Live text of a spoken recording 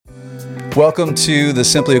Welcome to the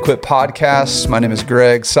Simply Equipped podcast. My name is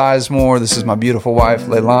Greg Sizemore. This is my beautiful wife,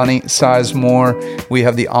 Leilani Sizemore. We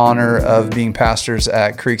have the honor of being pastors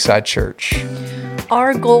at Creekside Church.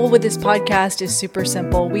 Our goal with this podcast is super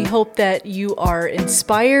simple. We hope that you are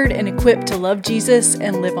inspired and equipped to love Jesus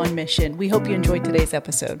and live on mission. We hope you enjoyed today's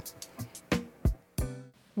episode.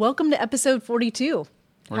 Welcome to episode 42.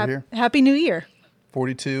 We're here. Happy New Year.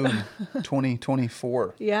 42 and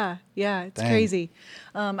 2024. Yeah, it's Dang. Crazy.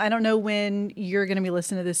 I don't know when you're going to be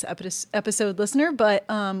listening to this episode, listener, but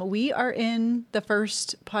we are in the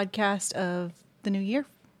first podcast of the new year.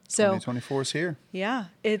 So 2024 is here. Yeah,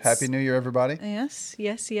 it's Happy New Year, everybody. Yes.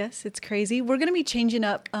 It's crazy. We're going to be changing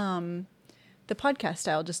up the podcast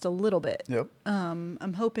style just a little bit. Yep.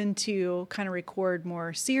 I'm hoping to kind of record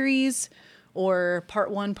more series or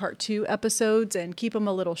part 1, part 2 episodes and keep them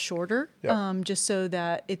a little shorter, Yep. just so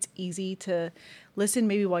that it's easy to listen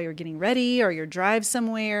maybe while you're getting ready or your drive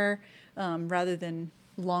somewhere, rather than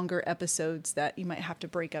longer episodes that you might have to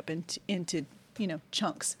break up into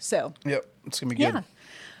chunks. So Yep. It's going to be good.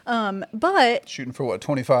 Yeah. But Shooting for what,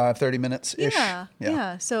 25, 30 minutes-ish?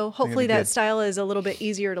 Yeah. So hopefully that style is a little bit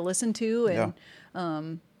easier to listen to.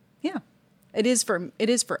 And it is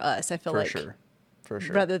for us, I feel For like. sure. For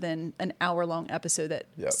sure. Rather than an hour-long episode that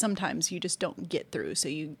Yep. sometimes you just don't get through. So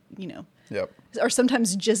you know, Yep. or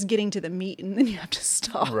sometimes just getting to the meat and then you have to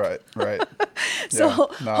stop. Right. So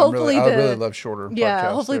Yeah. No, hopefully I really love shorter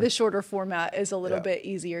podcasts. hopefully They're- the shorter format is a little bit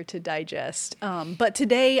easier to digest. But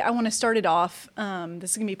today I want to start it off.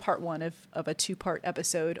 This is going to be part 1 of a 2-part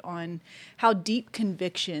episode on how deep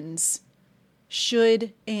convictions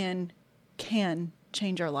should and can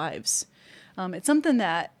change our lives. It's something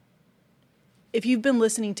that, if you've been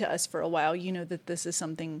listening to us for a while, you know that this is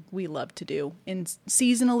something we love to do. And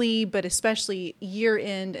seasonally, but especially year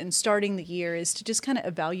end and starting the year, is to just kind of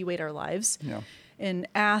evaluate our lives and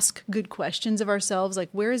ask good questions of ourselves. Like,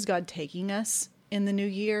 where is God taking us in the new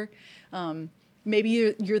year?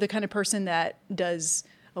 Maybe you're the kind of person that does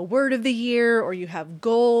a word of the year, or you have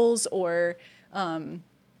goals, or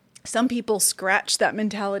some people scratch that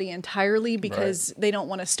mentality entirely because they don't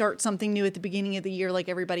want to start something new at the beginning of the year like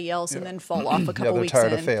everybody else and then fall off a couple weeks in. they're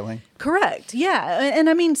tired of failing. Correct. Yeah. And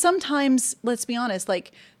I mean, sometimes, let's be honest,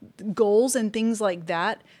 like goals and things like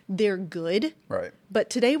that, they're good. Right.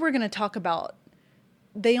 But today we're going to talk about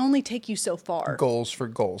they only take you so far. Goals for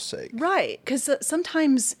goals' sake. Right. Because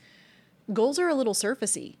sometimes goals are a little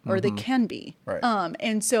surfacey, or they can be. Right.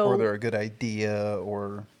 And so, Or they're a good idea,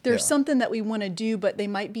 or there's something that we want to do, but they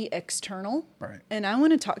might be external. Right. And I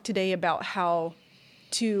want to talk today about how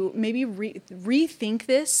to maybe rethink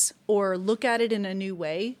this or look at it in a new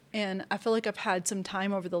way. And I feel like I've had some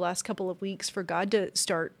time over the last couple of weeks for God to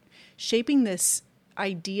start shaping this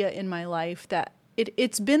idea in my life that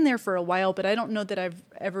it's been there for a while, but I don't know that I've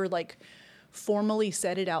ever like formally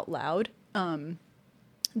said it out loud.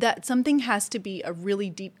 That something has to be a really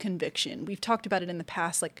deep conviction. We've talked about it in the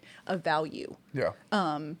past, like a value. Yeah.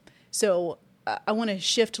 So I want to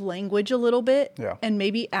shift language a little bit and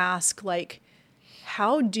maybe ask, like,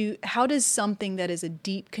 how does something that is a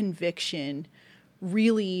deep conviction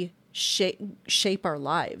really shape our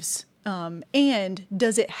lives? And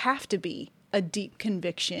does it have to be a deep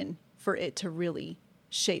conviction for it to really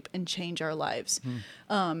shape and change our lives?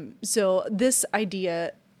 So this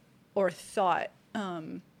idea or thought,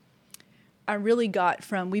 I really got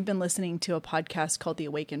from, we've been listening to a podcast called The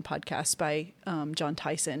Awaken Podcast by John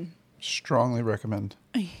Tyson. Strongly recommend.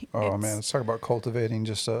 Oh man, let's talk about cultivating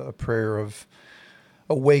just a prayer of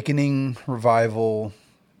awakening, revival,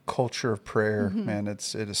 culture of prayer. Man,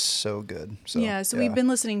 it is so good. So we've been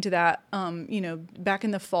listening to that, back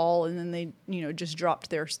in the fall, and then they, just dropped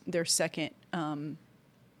their second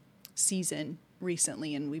season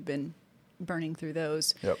recently, and we've been burning through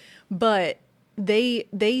those. Yep. But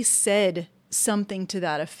they said something to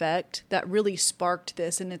that effect that really sparked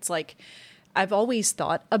this, and it's like, I've always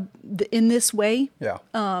thought in this way. Yeah.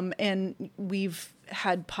 And we've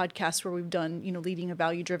had podcasts where we've done, leading a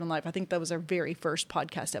value-driven life. I think that was our very first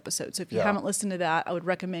podcast episode. So if you haven't listened to that, I would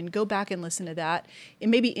recommend go back and listen to that. It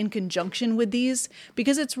may be in conjunction with these,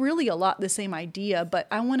 because it's really a lot the same idea, but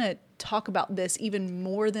I want to talk about this even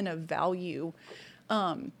more than a value.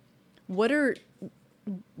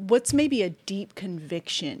 What's maybe a deep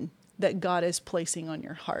conviction that God is placing on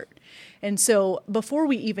your heart? And so before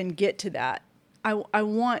we even get to that, I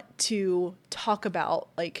want to talk about,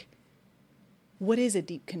 like, what is a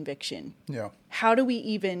deep conviction? Yeah. How do we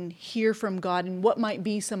even hear from God, and what might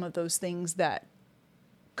be some of those things that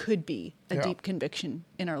could be a deep conviction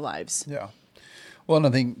in our lives? Yeah. Well, and I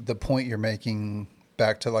think the point you're making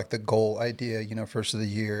back to like the goal idea, first of the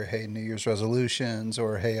year, hey, New Year's resolutions,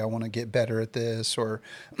 or hey, I want to get better at this, or,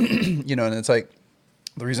 and it's like,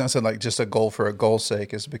 the reason I said like just a goal for a goal's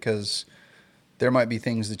sake is because there might be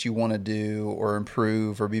things that you want to do or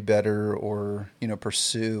improve or be better or,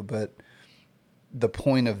 pursue. But the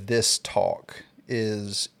point of this talk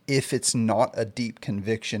is if it's not a deep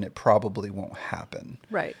conviction, it probably won't happen.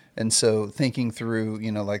 Right. And so thinking through,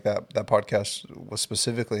 like that podcast was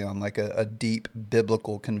specifically on like a deep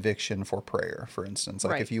biblical conviction for prayer, for instance.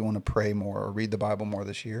 Like if you want to pray more or read the Bible more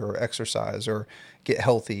this year or exercise or get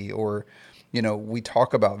healthy or, we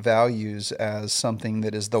talk about values as something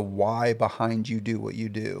that is the why behind you do what you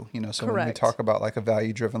do. So when we talk about like a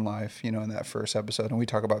value-driven life, in that first episode, and we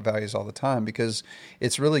talk about values all the time because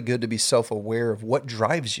it's really good to be self-aware of what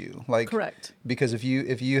drives you. Like, correct. Because if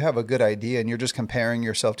you have a good idea and you're just comparing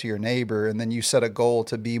yourself to your neighbor and then you set a goal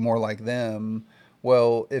to be more like them,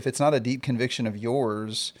 well, if it's not a deep conviction of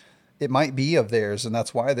yours, it might be of theirs, and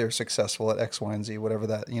that's why they're successful at X, Y, and Z, whatever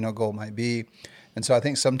that goal might be. And so I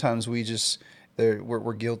think sometimes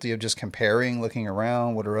we're guilty of just comparing, looking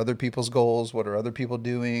around. What are other people's goals? What are other people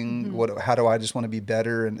doing? How do I just want to be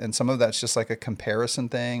better? And some of that's just like a comparison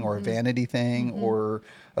thing or a vanity thing or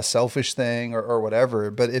a selfish thing or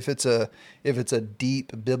whatever. But if it's a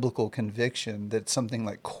deep biblical conviction that's something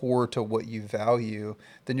like core to what you value,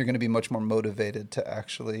 then you're going to be much more motivated to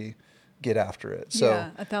actually get after it. So,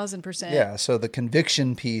 yeah, 1,000%. Yeah. So the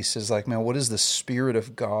conviction piece is like, man, what is the Spirit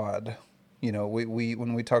of God? We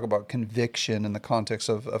when we talk about conviction in the context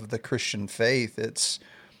of the Christian faith, it's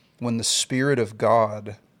when the Spirit of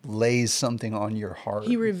God lays something on your heart.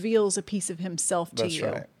 He reveals a piece of himself to you.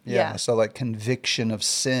 That's right. Yeah. So like conviction of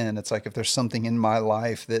sin, it's like if there's something in my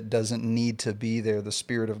life that doesn't need to be there, the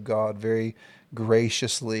Spirit of God very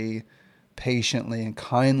graciously, patiently, and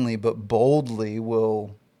kindly, but boldly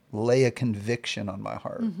will lay a conviction on my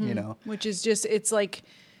heart, Which is just, it's like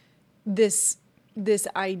this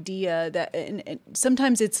idea that, and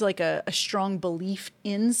sometimes it's like a strong belief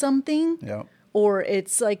in something, or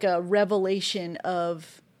it's like a revelation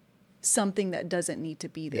of something that doesn't need to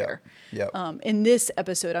be there. In this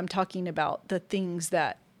episode, I'm talking about the things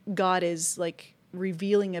that God is like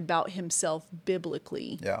revealing about himself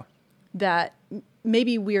biblically. That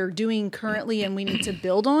maybe we're doing currently and we need to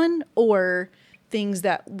build on, or things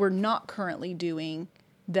that we're not currently doing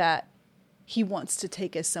that he wants to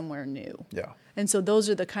take us somewhere new. And so those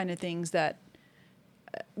are the kind of things that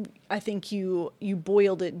I think you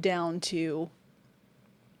boiled it down to.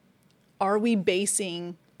 Are we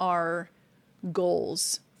basing our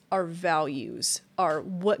goals, our values,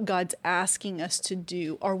 what God's asking us to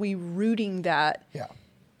do? Are we rooting that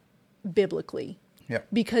biblically?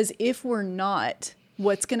 Because if we're not,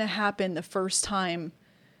 what's going to happen the first time,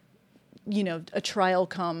 a trial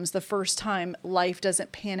comes, the first time life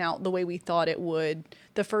doesn't pan out the way we thought it would,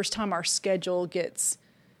 the first time our schedule gets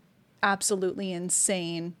absolutely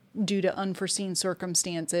insane due to unforeseen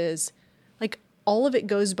circumstances, like all of it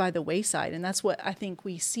goes by the wayside. And that's what I think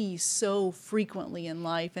we see so frequently in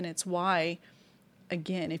life. And it's why,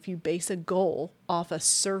 again, if you base a goal off a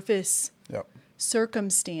surface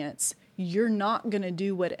circumstance, you're not going to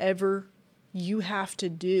do whatever you have to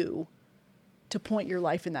do to point your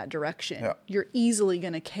life in that direction. You're easily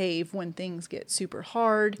going to cave when things get super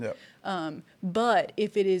hard. But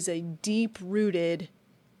if it is a deep-rooted,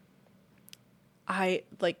 I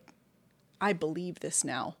believe this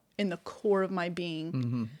now in the core of my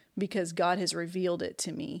being because God has revealed it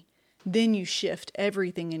to me, then you shift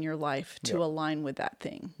everything in your life to align with that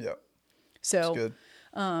thing. So that's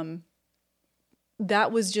good.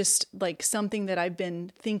 That was just like something that I've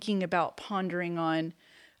been thinking about, pondering on.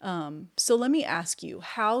 So let me ask you,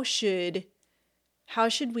 how should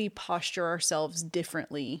we posture ourselves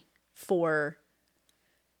differently for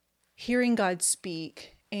hearing God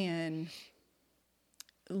speak and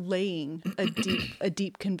laying a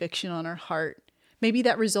deep conviction on our heart? Maybe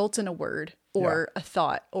that results in a word or a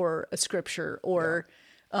thought or a scripture or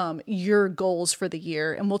your goals for the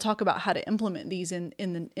year. And we'll talk about how to implement these in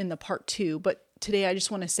the part 2. But today I just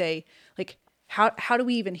want to say, like, how do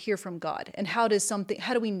we even hear from God? And how do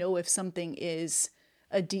we know if something is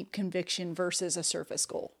a deep conviction versus a surface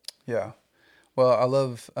goal? Yeah. Well, I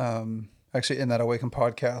love, actually in that Awaken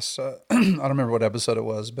podcast, I don't remember what episode it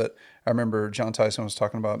was, but I remember John Tyson was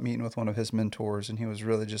talking about meeting with one of his mentors, and he was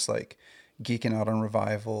really just like geeking out on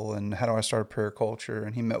revival and how do I start a prayer culture.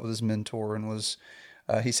 And he met with his mentor and was,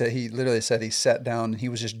 he literally said he sat down and he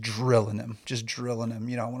was just drilling him.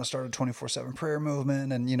 I want to start a 24/7 prayer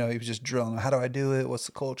movement. And, he was just drilling him. How do I do it? What's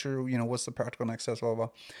the culture? What's the practical next steps? Blah, blah,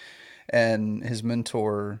 blah. And his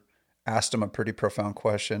mentor asked him a pretty profound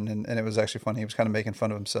question. And it was actually funny. He was kind of making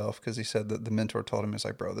fun of himself because he said that the mentor told him, it's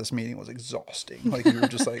like, bro, this meeting was exhausting. Like you were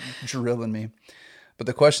just like drilling me. But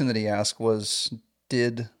the question that he asked was,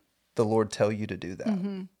 did the Lord tell you to do that?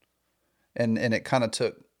 Mm-hmm. And it kind of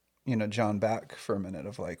took, John back for a minute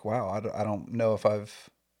of like, wow, I don't know if I've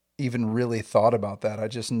even really thought about that. I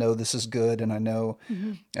just know this is good, and I know.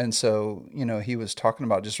 Mm-hmm. And so, he was talking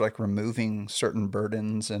about just like removing certain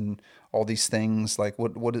burdens and all these things. Like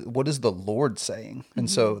what is the Lord saying? Mm-hmm. And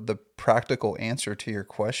so the practical answer to your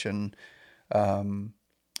question,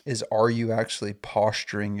 is, are you actually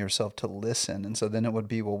posturing yourself to listen? And so then it would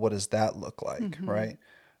be, well, what does that look like? Mm-hmm. Right?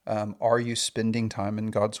 Are you spending time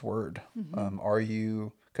in God's word? Mm-hmm. Are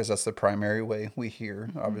you, because that's the primary way we hear.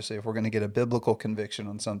 Mm-hmm. Obviously, if we're going to get a biblical conviction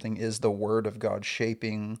on something, is the word of God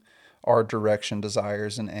shaping our direction,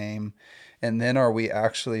 desires, and aim? And then are we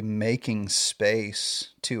actually making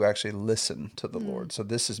space to actually listen to the Lord? So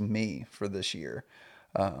this is me for this year,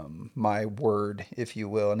 my word, if you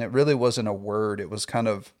will. And it really wasn't a word. It was kind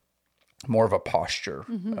of more of a posture.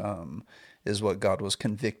 Mm-hmm. Is what God was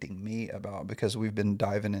convicting me about, because we've been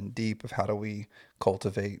diving in deep of how do we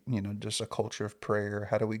cultivate, just a culture of prayer?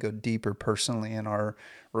 How do we go deeper personally in our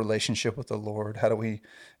relationship with the Lord? How do we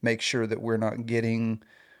make sure that we're not getting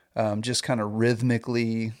just kind of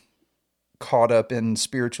rhythmically caught up in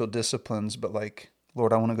spiritual disciplines, but like,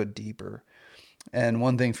 Lord, I want to go deeper. And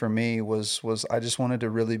one thing for me was I just wanted to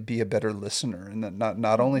really be a better listener, and that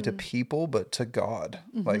not only to people, but to God.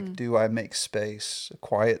 Mm-hmm. Like, do I make space, a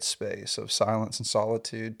quiet space of silence and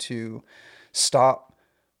solitude, to stop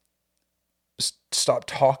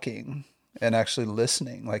talking and actually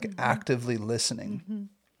listening, like mm-hmm. actively listening. Mm-hmm.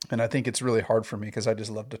 And I think it's really hard for me because I just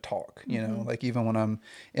love to talk, mm-hmm. like even when I'm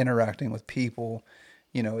interacting with people,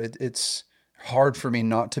 it's hard for me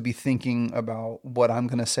not to be thinking about what I'm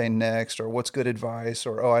going to say next, or what's good advice,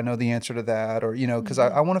 or, oh, I know the answer to that, or, because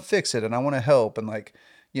mm-hmm. I want to fix it and I want to help. And like,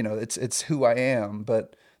 it's who I am,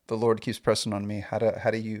 but the Lord keeps pressing on me. How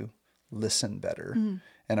do you listen better? Mm-hmm.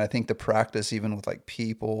 And I think the practice, even with like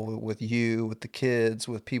people, with you, with the kids,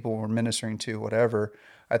 with people we're ministering to, whatever,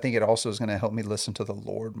 I think it also is going to help me listen to the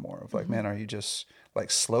Lord more of like, mm-hmm. man, are you just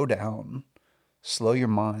like, slow down, slow your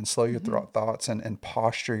mind, slow your mm-hmm. thoughts, and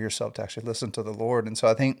posture yourself to actually listen to the Lord. And so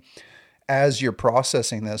I think as you're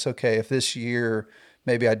processing this, okay, if this year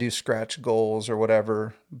maybe I do scratch goals or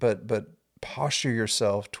whatever, but posture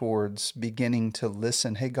yourself towards beginning to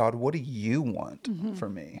listen. Hey, God, what do you want mm-hmm. for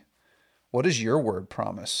me? What does your word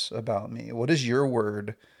promise about me? What does your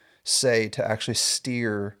word say to actually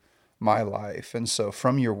steer my life? And so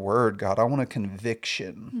from your word, God, I want a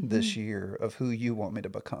conviction mm-hmm. this year of who you want me to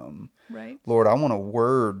become. Right. Lord, I want a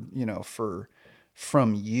word,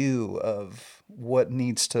 from you of what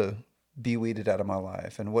needs to be weeded out of my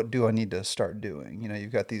life, and what do I need to start doing?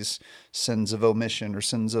 You've got these sins of omission or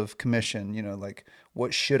sins of commission, like,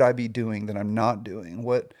 what should I be doing that I'm not doing?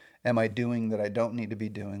 What am I doing that I don't need to be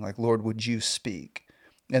doing? Like, Lord, would you speak?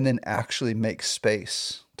 And then actually make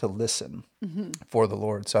space to listen mm-hmm. for the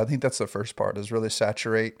Lord. So I think that's the first part, is really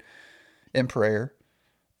saturate in prayer,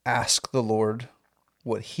 ask the Lord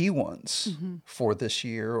what he wants mm-hmm. for this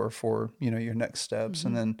year or for, your next steps, mm-hmm.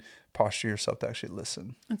 and then posture yourself to actually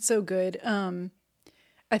listen. That's so good.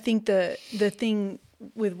 I think the thing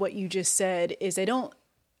with what you just said is I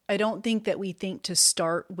don't think that we think to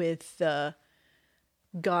start with the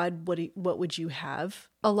God, what would you have?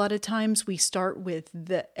 A lot of times we start with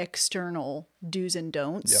the external do's and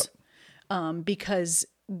don'ts, yep. Because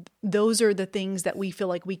those are the things that we feel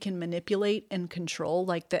like we can manipulate and control,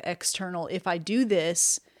 like the external. If I do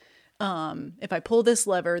this, if I pull this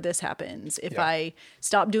lever, this happens. If yeah. I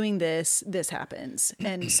stop doing this, this happens.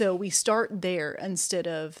 And so we start there instead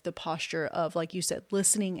of the posture of, like you said,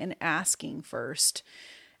 listening and asking first.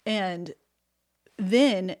 And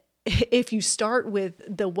then if you start with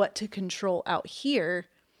the what to control out here,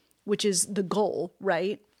 which is the goal,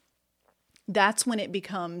 right? That's when it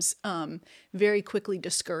becomes very quickly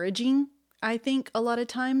discouraging, I think, a lot of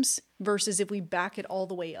times, versus if we back it all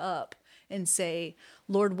the way up and say,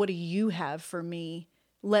 Lord, what do you have for me?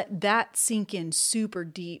 Let that sink in super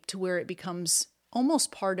deep to where it becomes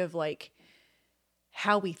almost part of like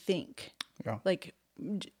how we think. Yeah. Like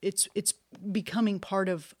it's becoming part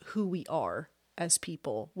of who we are as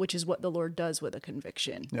people, which is what the Lord does with a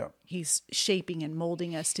conviction. Yeah. He's shaping and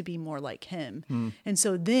molding us to be more like him. Mm. And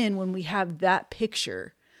so then when we have that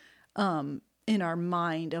picture in our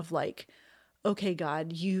mind of like, okay,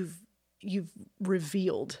 God, you've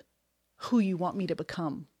revealed who you want me to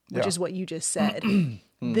become, which is what you just said.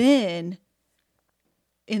 Then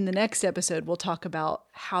in the next episode, we'll talk about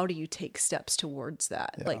how do you take steps towards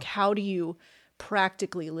that? Yeah. Like, how do you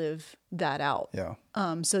practically live that out. Yeah.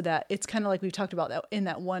 So that it's kind of like we've talked about that in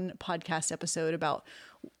that one podcast episode about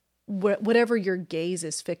whatever your gaze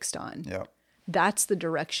is fixed on. Yeah. That's the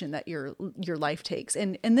direction that your life takes.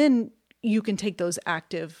 And then you can take those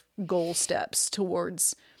active goal steps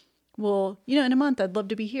towards, well, in a month, I'd love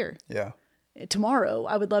to be here. Yeah. Tomorrow,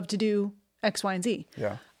 I would love to do X, Y, and Z.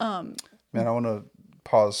 Yeah. Man, I want to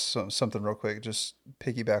pause something real quick, just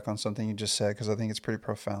piggyback on something you just said, because I think it's pretty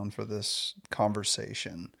profound for this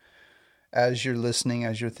conversation. As you're listening,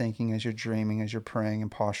 as you're thinking, as you're dreaming, as you're praying and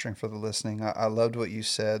posturing for the listening, I loved what you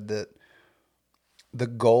said, that the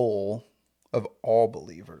goal of all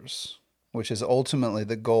believers, which is ultimately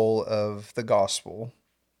the goal of the gospel,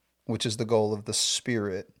 which is the goal of the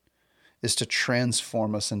Spirit, is to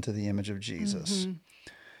transform us into the image of Jesus. Mm-hmm.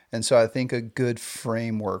 And so I think a good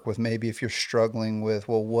framework with maybe if you're struggling with,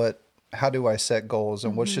 well, how do I set goals,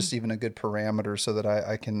 and what's just even a good parameter so that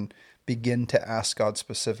I can begin to ask God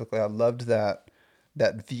specifically. I loved that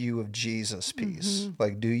view of Jesus piece.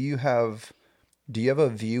 Like, do you have a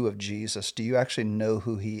view of Jesus? Do you actually know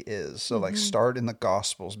who he is? So like start in the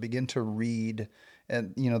Gospels, begin to read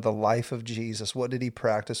and the life of Jesus. What did he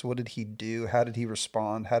practice? What did he do? How did he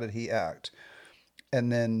respond? How did he act?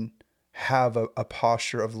 And then have a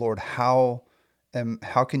posture of, Lord, how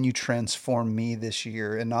can you transform me this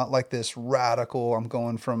year? And not like this radical, I'm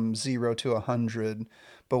going from 0 to 100,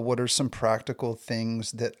 but what are some practical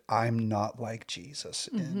things that I'm not like Jesus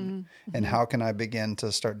in? And how can I begin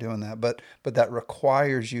to start doing that? But that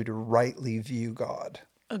requires you to rightly view God.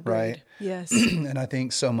 Agreed. Right? Yes. And I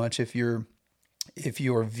think so much if your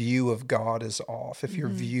view of God is off, if your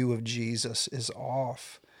view of Jesus is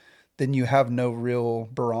off, then you have no real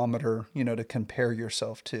barometer, to compare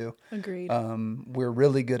yourself to. Agreed. We're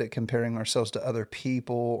really good at comparing ourselves to other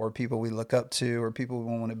people, or people we look up to, or people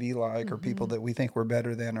we want to be like, or people that we think we're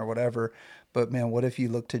better than, or whatever. But man, what if you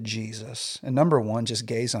look to Jesus? And number one, just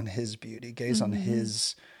gaze on his beauty, gaze on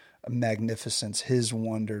his magnificence, his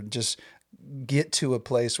wonder. Just get to a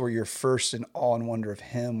place where you're first in awe and wonder of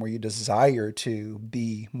him, where you desire to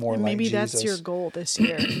be more like Jesus. Maybe that's your goal this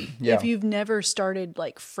year. Yeah. If you've never started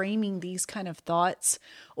like framing these kind of thoughts,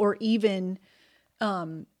 or even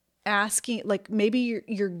asking, like maybe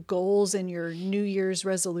your goals and your New Year's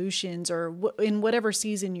resolutions, or in whatever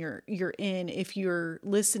season you're in, if you're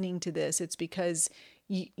listening to this, it's because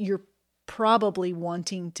you're probably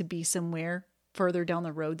wanting to be somewhere further down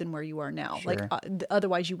the road than where you are now. Sure. Like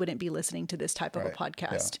otherwise you wouldn't be listening to this type of a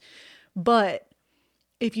podcast. Yeah. But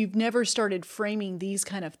if you've never started framing these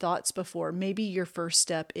kind of thoughts before, maybe your first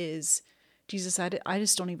step is, Jesus, I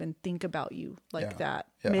just don't even think about you like that.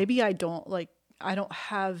 Yeah. Maybe I don't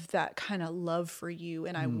have that kind of love for you,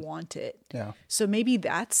 and I want it. Yeah. So maybe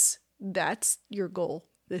that's your goal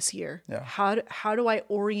this year. Yeah. How do I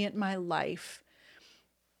orient my life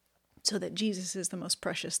so that Jesus is the most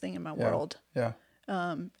precious thing in my world? Yeah.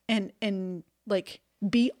 And like,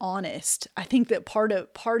 be honest. I think that part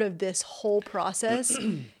of this whole process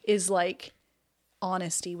is like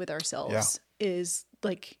honesty with ourselves. Is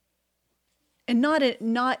like, and not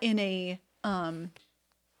in a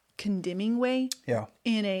condemning way. Yeah.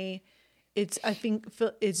 I think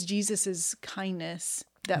it's Jesus's kindness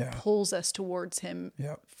that pulls us towards him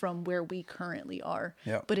from where we currently are.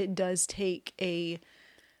 Yeah. But it does take a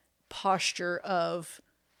posture of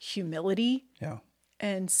humility. Yeah.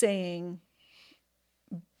 And saying,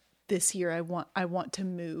 this year I want to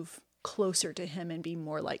move closer to him and be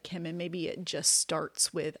more like him. And maybe it just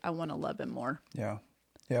starts with, I want to love him more. Yeah.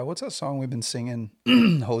 Yeah. What's that song we've been singing?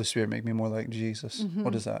 Holy Spirit, make me more like Jesus.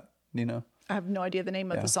 What is that? Do you know? I have no idea the name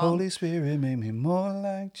of the song. Holy Spirit, make me more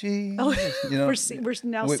like Jesus. Oh, we're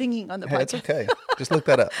now singing on the podcast. It's okay. Just look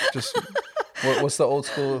that up. Just what's the old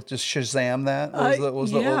school? Just Shazam that.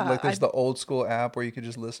 There's the old school app where you could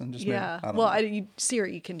just listen.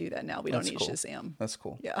 Siri can do that now. We don't need Shazam. That's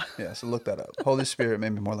cool. Yeah. Yeah. So look that up. Holy Spirit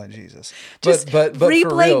made me more like Jesus. But replay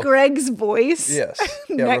for real, Gregg's voice. Yes.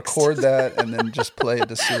 Yeah. Record that and then just play it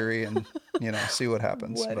to Siri and see what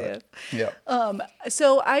happens. What if? Yeah.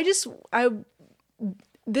 So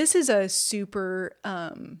this is a super,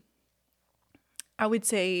 I would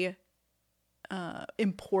say,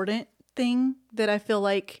 important thing that I feel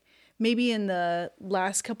like maybe in the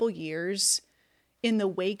last couple years, in the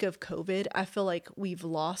wake of COVID, I feel like we've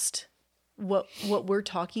lost what we're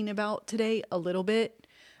talking about today a little bit.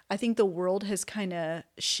 I think the world has kind of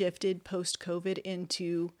shifted post-COVID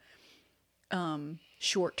into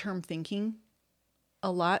short-term thinking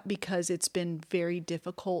a lot, because it's been very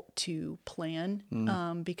difficult to plan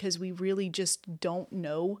because we really just don't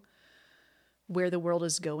know where the world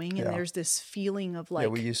is going. And there's this feeling of like,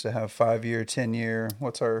 we used to have 5-year, 10-year,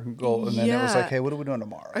 what's our goal? And then it was like, hey, what are we doing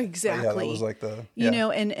tomorrow? Exactly. That was like you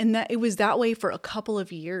know, and that it was that way for a couple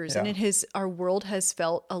of years. Yeah. And our world has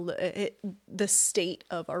felt, the state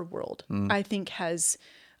of our world, I think has,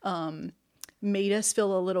 made us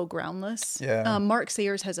feel a little groundless. Yeah. Mark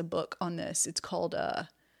Sayers has a book on this. It's called, A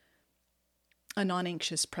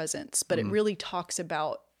Non-Anxious Presence, but it really talks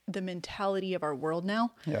about the mentality of our world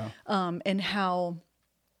now. Yeah. And how,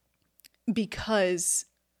 because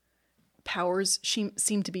powers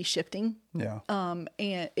seem to be shifting. Yeah. And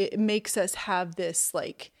it makes us have this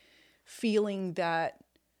like feeling that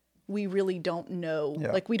we really don't know,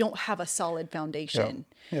 like we don't have a solid foundation.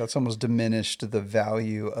 Yeah. It's almost diminished the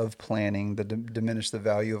value of planning, diminished the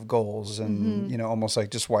value of goals, and, you know, almost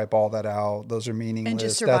like just wipe all that out. Those are meaningless. And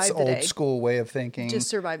just survive That's the old day. school way of thinking. Just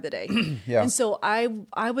survive the day. Yeah. And so I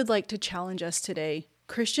would like to challenge us today.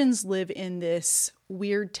 Christians live in this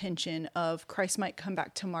weird tension of Christ might come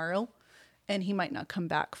back tomorrow and he might not come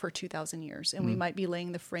back for 2,000 years. And we might be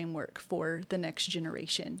laying the framework for the next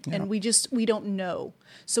generation. And we don't know.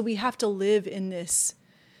 So we have to live in this,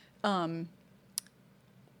 we're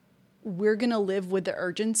going to live with the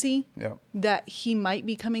urgency that he might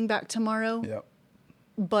be coming back tomorrow,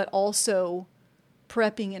 but also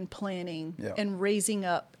prepping and planning and raising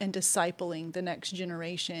up and discipling the next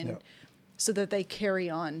generation so that they carry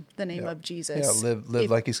on the name of Jesus. Yeah, live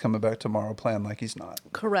like he's coming back tomorrow, plan like he's not.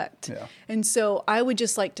 Correct. Yeah. And so I would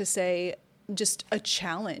just like to say just a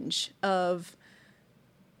challenge of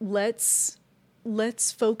let's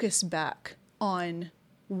focus back on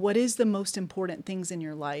what is the most important things in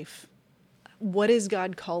your life. What is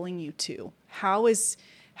God calling you to? How is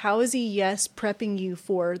he, prepping you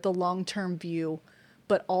for the long-term view,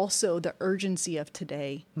 but also the urgency of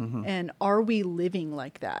today? And are we living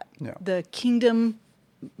like that? Yeah. The kingdom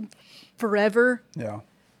forever,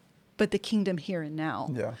 but the kingdom here and now.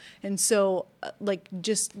 Yeah. And so, like,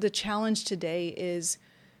 just the challenge today is,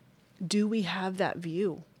 do we have that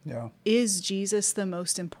view? Yeah. Is Jesus the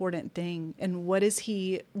most important thing? And what is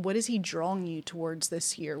he drawing you towards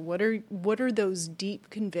this year? What are those deep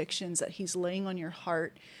convictions that he's laying on your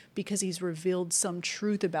heart because he's revealed some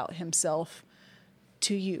truth about himself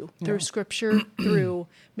to you through scripture, through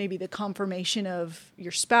maybe the confirmation of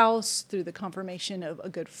your spouse, through the confirmation of a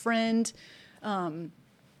good friend? And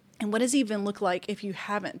what does it even look like if you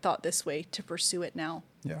haven't thought this way to pursue it now?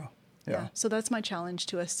 Yeah. So that's my challenge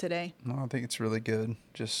to us today. No, I think it's really good.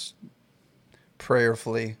 Just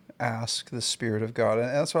prayerfully ask the Spirit of God. And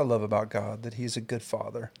that's what I love about God, that he's a good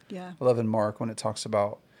father. Yeah. I love in Mark when it talks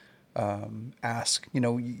about ask. You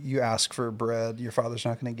know, you ask for bread. Your father's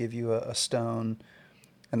not going to give you a stone.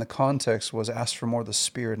 And the context was ask for more of the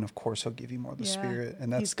Spirit, and of course he'll give you more of the Spirit.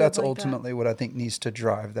 And that's ultimately what I think needs to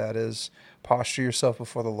drive that is posture yourself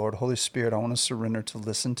before the Lord. Holy Spirit, I want to surrender to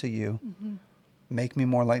listen to you. Make me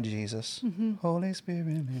more like Jesus. Holy Spirit,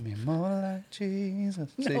 make me more like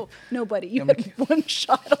Jesus. Nobody. You had one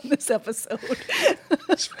shot on this episode.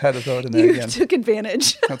 Just had to throw it in there again. You took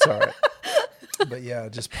advantage. That's all right. But yeah,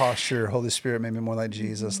 just posture. Holy Spirit, make me more like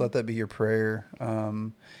Jesus. Let that be your prayer.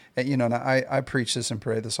 And, you know, and I preach this and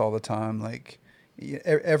pray this all the time. Like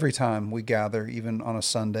every time we gather, even on a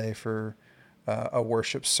Sunday for a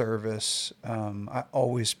worship service, I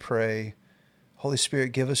always pray, Holy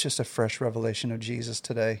Spirit, give us just a fresh revelation of Jesus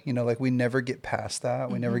today. You know, like we never get past that.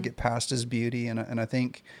 We never get past his beauty. And I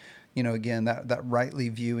think, you know, again, that rightly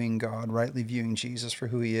viewing God, rightly viewing Jesus for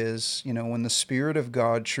who he is, you know, when the Spirit of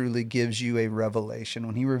God truly gives you a revelation,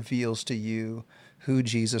 when he reveals to you who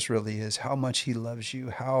Jesus really is, how much he loves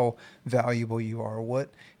you, how valuable you are,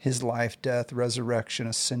 what his life, death, resurrection,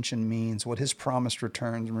 ascension means, what his promised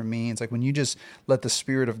returns means. Like when you just let the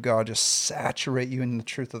Spirit of God just saturate you in the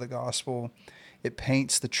truth of the gospel, it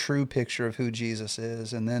paints the true picture of who Jesus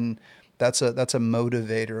is. And then that's a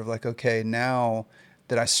motivator of like, okay, now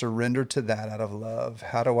that I surrender to that out of love,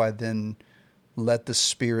 how do I then let the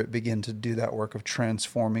Spirit begin to do that work of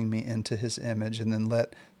transforming me into his image? And then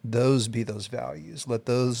let those be those values. Let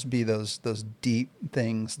those be those deep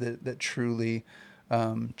things that truly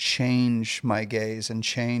change my gaze and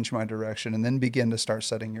change my direction, and then begin to start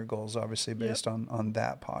setting your goals, obviously based on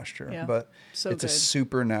that posture. Yeah. But So it's good. a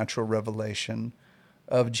supernatural revelation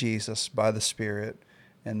of Jesus by the Spirit,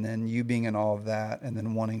 and then you being in all of that, and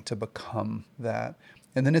then wanting to become that.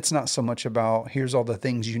 And then it's not so much about here's all the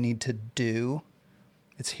things you need to do.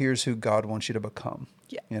 It's here's who God wants you to become.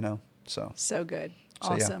 Yeah. You know? So good. So,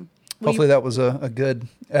 Awesome. yeah. Hopefully that was a good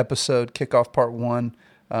episode, kickoff part 1.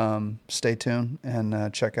 Stay tuned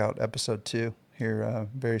and check out episode 2 here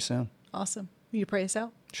very soon. Awesome. Will you pray us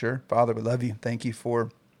out? Sure. Father, we love you. Thank you for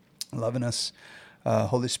loving us.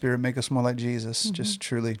 Holy Spirit, make us more like Jesus. Just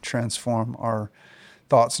truly transform our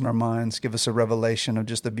thoughts and our minds. Give us a revelation of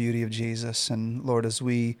just the beauty of Jesus. And Lord, as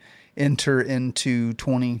we enter into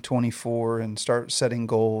 2024 and start setting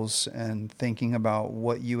goals and thinking about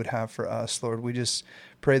what you would have for us, Lord, we just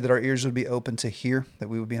pray that our ears would be open to hear, that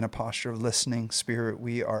we would be in a posture of listening. Spirit,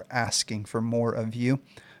 we are asking for more of you.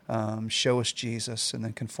 Show us Jesus and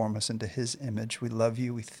then conform us into his image. We love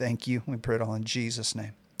you. We thank you. We pray it all in Jesus'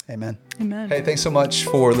 name. Amen. Amen. Hey, thanks so much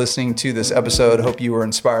for listening to this episode. Hope you were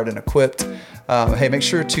inspired and equipped. Hey, make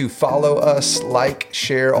sure to follow us, like,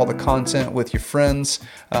 share all the content with your friends.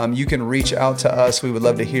 You can reach out to us. We would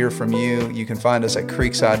love to hear from you. You can find us at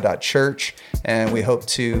creekside.church, and we hope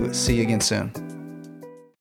to see you again soon.